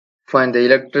Find the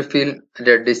electric field at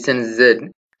a distance z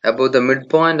above the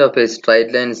midpoint of a straight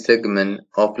line segment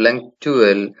of length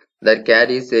 12 that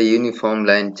carries a uniform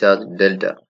line charge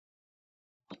delta.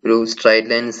 ഒരു straight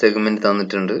line segment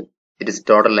തന്നിട്ടുണ്ട്. Its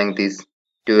total length is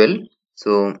 12.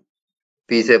 So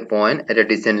P is a point at a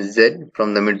distance z from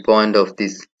the midpoint of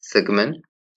this segment,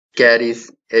 carries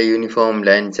a uniform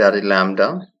line charge lambda.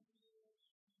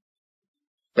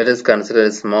 Let us consider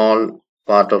a small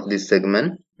part of this segment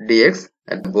dx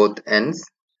at both ends.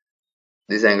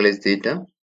 This angle is theta.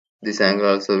 This angle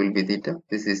also will be theta.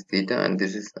 This is theta and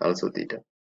this is also theta.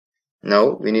 Now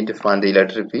we need to find the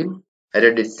electric field at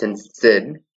a distance z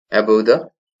above the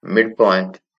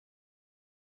midpoint.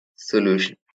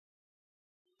 Solution.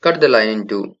 Cut the line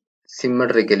into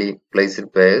symmetrically placed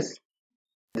pairs.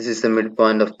 This is the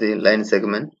midpoint of the line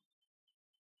segment.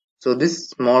 So this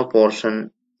small portion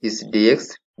is dx.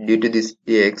 Due to this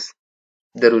dx,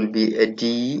 there will be a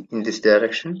dE in this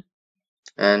direction,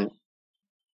 and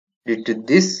due to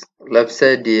this left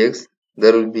side dx,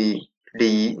 there will be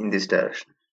dE in this direction.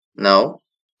 Now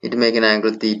it make an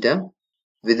angle theta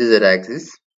with the z-axis.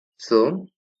 So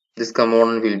this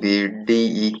component will be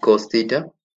dE cos theta,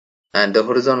 and the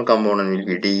horizontal component will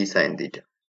be dE sin theta.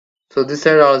 So this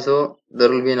side also there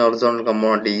will be an horizontal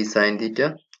component dE sin theta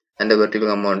and a vertical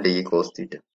component dE cos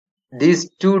theta. These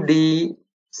two dE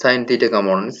sin theta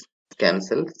components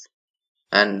cancels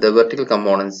and the vertical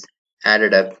components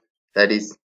added up, that is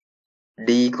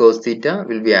dE cos theta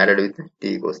will be added with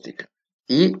dE cos theta.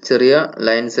 ഈ ചെറിയ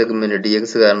line segment dx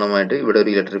കാരണമായിട്ട് ഇവിടെ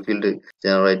ഒരു electric field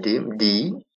generate ചെയ്യും dE.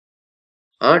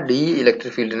 ആ dE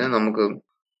electric ഫീൽഡിനെ നമുക്ക്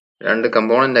രണ്ട്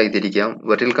കമ്പോണന്റ് ആയി തിരിക്കാം.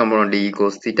 Vertical component dE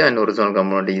cos theta and horizontal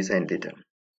component dE sin theta.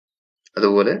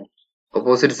 അതുപോലെ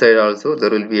opposite side also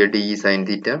there will be a dE sin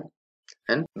theta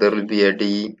and there will be a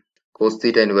dE cos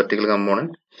theta and vertical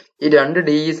component. ഈ രണ്ട്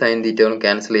dE sin theta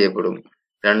cancel ചെയ്യപ്പെടും.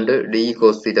 രണ്ട് dE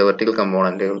cos theta vertical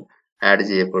componentകൾ add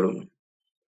ചെയ്യപ്പെടും.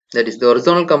 That is, the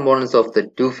horizontal components of the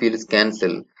two fields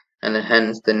cancel, and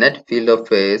hence the net field of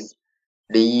phase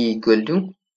dE equal to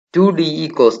 2 dE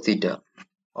cos theta,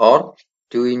 or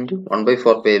 2 into 1 by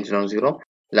 4 pi epsilon 0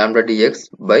 lambda dx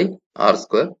by r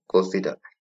square cos theta.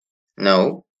 Now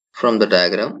from the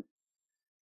diagram,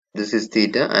 this is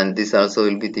theta and this also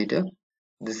will be theta.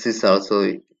 This is also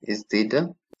is theta.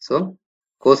 So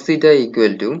cos theta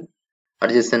equal to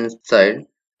adjacent side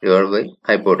divided by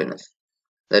hypotenuse.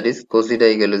 That is cos theta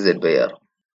equal to z by r.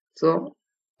 So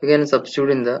we can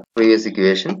substitute in the previous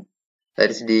equation. That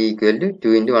is d equal to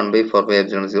 2 into 1 by 4 pi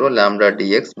epsilon 0 lambda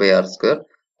dx by r square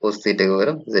cos theta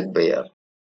പകരം z by r.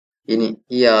 ഇനി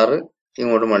ഈ r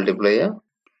ഇങ്ങോട്ട് multiply ചെയ്യാം.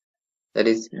 That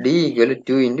is d equal to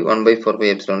 2 into 1 by 4 pi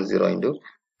epsilon 0 into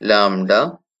lambda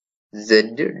z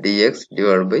dx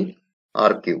divided by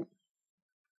r cube.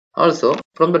 Also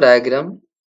from the diagram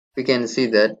we can see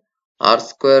that r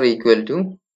square equal to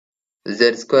z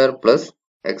square plus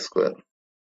x square,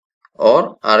 or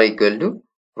r equal to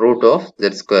root of z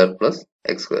square plus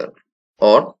x square,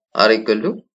 or r equal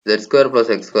to z square plus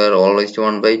x square all raised to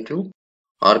 1 by 2,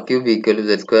 r cube equal to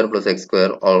z square plus x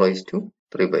square all raised to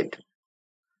 3 by 2.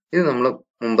 ഇത് നമ്മൾ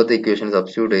മുമ്പത്തെ equation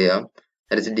substitute ചെയ്യാം.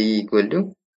 That is d equal to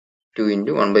 2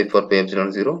 into 1 by 4 pi epsilon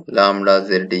 0 lambda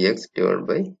z dx divided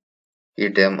by ഈ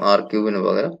term r cube ന്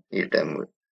പകരം ഈ term,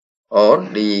 or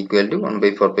d equal to 1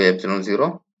 by 4 pi epsilon 0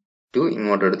 2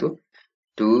 ഇങ്ങോട്ട് എടുത്തു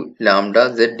 2 lambda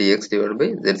z dx divided by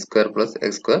z square plus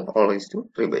x square all raised to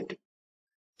 3 by 2.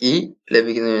 ഈ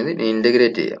ലഭിക്കുന്നതിന് വേണ്ടി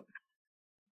integrate ചെയ്യാം.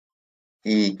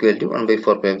 E equal to 1 by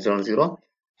 4 pi epsilon 0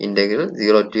 integral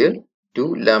 0 to L 2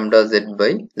 lambda z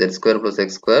by z square plus x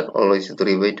square all raised to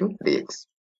 3 by 2 dx.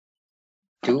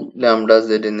 2 lambda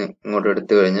z ഇങ്ങോട്ട്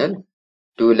എടുത്തു കഴിഞ്ഞാൽ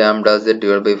 2 lambda z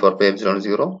divided by 4 pi epsilon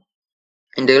 0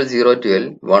 integral 0 to L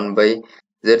 1 by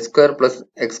z square plus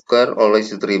x square all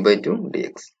raised to 3 by 2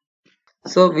 dx.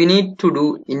 So we need to do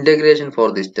integration for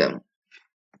this term.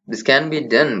 This can be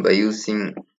done by using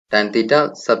tan theta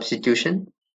substitution.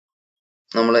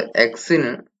 നമ്മൾ x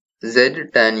ന് z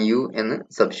tan u എന്ന്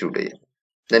substitute ചെയ്യാം.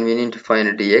 Then we need to find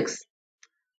dx.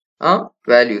 ആ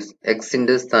values x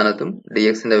ന്റെ സ്ഥാനത്തും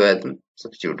dx ന്റെ വാല്യൂസും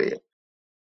substitute ചെയ്യാം.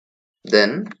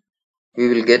 Then we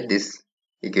will get this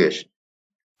equation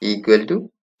equal to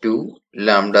 2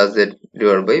 lambda z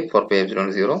divided by 4 pi epsilon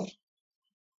 0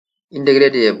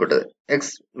 integrate ചെയ്യപ്പെട്ടത് x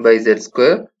by z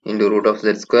square into root of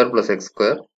z square plus x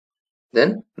square, then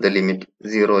the limit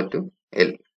 0 to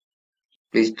L.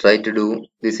 Please try to do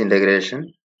this integration.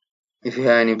 If you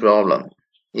have any problem,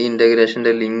 ഈ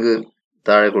ഇന്റഗ്രേഷന്റെ link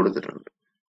താഴെ കൊടുത്തിട്ടുണ്ട്.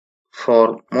 For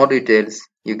more details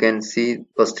you can see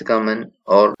first comment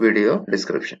or video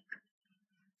description.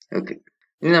 Okay,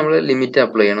 ഇനി നമ്മൾ limit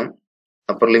apply ചെയ്യണം.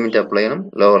 upper limit apply ചെയ്യണം,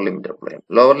 lower limit apply ചെയ്യണം.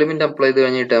 Lower limit apply ചെയ്ത്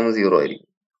കഴിഞ്ഞാൽ ടേം 0 ആയിരിക്കും.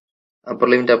 upper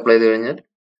limit apply ചെയ്ത് കഴിഞ്ഞാൽ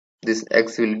this x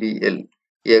will be L.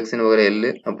 ഈ x ന് പകരം L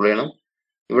അപ്ലൈ ചെയ്യണം.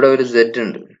 ഇവിടെ ഒരു z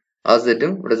ഉണ്ട്, ആ z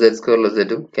ഉം ഇവിടെ z സ്ക്വയറിലെ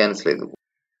z ഉം ക്യാൻസൽ ചെയ്തു പോകും.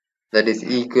 that is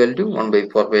equal to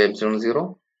 1/4π/0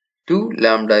 2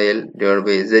 lambda L divided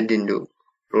by z into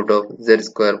root of z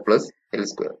square plus L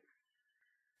square.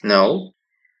 Now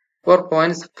for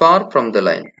points far from the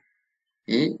line,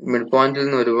 ഈ മിഡ് പോയിന്റിൽ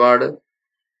നിന്ന് ഒരുപാട്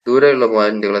ദൂരെയുള്ള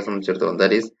പോയിന്റുകളെ സംബന്ധിച്ചിടത്തോളം,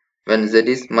 that is when z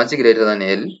is much greater than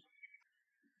L,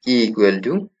 E equal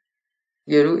to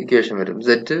ഈ ഒരു equation വരും.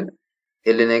 z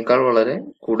L-നേക്കാൾ വളരെ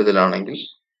കൂടുതലാണെങ്കിൽ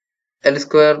L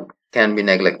square can be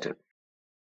neglected.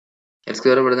 L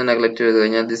square ഇവിടുന്ന് നെഗ്ലക്ട് ചെയ്ത്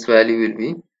കഴിഞ്ഞാൽ this value will be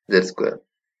z square.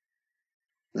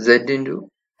 z into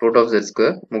root of z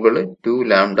square മുകളിൽ 2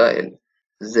 lambda L.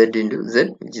 z into z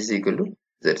which is equal to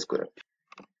z square.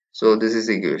 So this is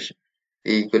equation.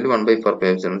 E equal to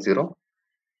 1/4π/0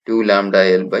 2 lambda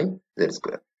L by z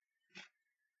square.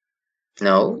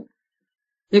 Now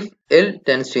if L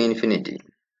tends to infinity,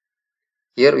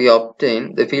 here we obtain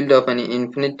the field of an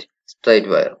infinite straight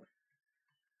wire.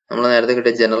 നമ്മൾ നേരത്തെ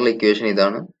കിട്ടിയ general equation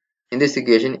ഇതാണ്. In this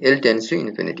equation L tends to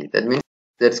infinity. That means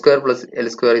z square plus L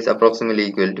square is approximately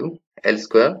equal to L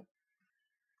square.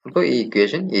 അപ്പോൾ ഈ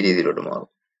equation ഈ രീതിയിലോട്ട് മാറും.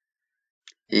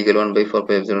 Equal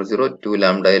 1/4π/0 2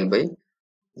 lambda L by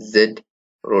z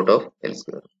root of L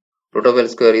square. Root of L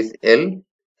square is L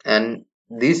and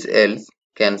these L's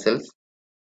cancels.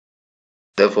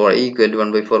 Therefore equal to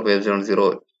 1/4π/0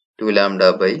 2 lambda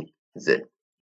by z.